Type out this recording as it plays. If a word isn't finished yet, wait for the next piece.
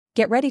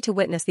Get ready to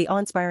witness the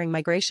awe-inspiring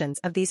migrations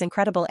of these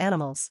incredible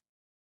animals.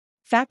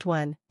 Fact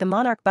 1. The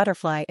monarch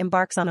butterfly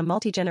embarks on a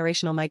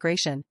multi-generational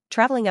migration,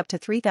 traveling up to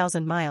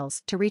 3,000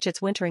 miles to reach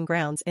its wintering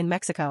grounds in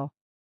Mexico.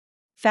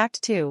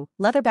 Fact 2.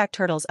 Leatherback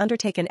turtles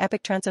undertake an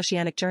epic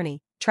transoceanic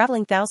journey,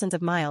 traveling thousands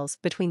of miles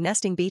between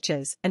nesting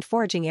beaches and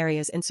foraging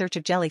areas in search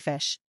of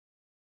jellyfish.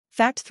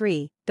 Fact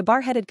 3. The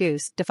bar-headed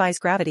goose defies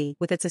gravity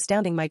with its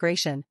astounding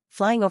migration,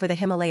 flying over the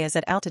Himalayas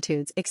at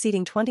altitudes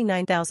exceeding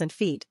 29,000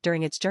 feet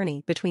during its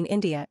journey between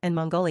India and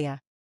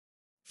Mongolia.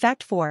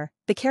 Fact 4.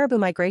 The caribou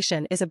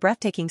migration is a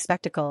breathtaking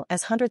spectacle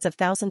as hundreds of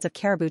thousands of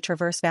caribou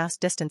traverse vast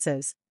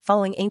distances,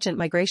 following ancient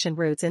migration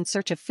routes in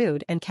search of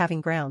food and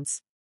calving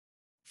grounds.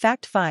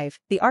 Fact 5.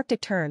 The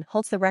Arctic tern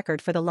holds the record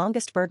for the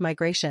longest bird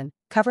migration,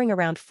 covering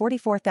around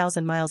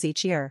 44,000 miles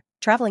each year,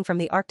 traveling from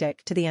the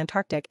Arctic to the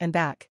Antarctic and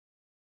back.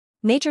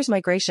 Nature's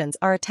migrations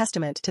are a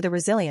testament to the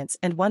resilience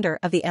and wonder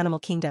of the animal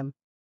kingdom.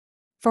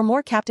 For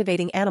more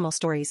captivating animal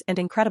stories and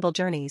incredible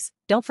journeys,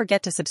 don't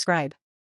forget to subscribe.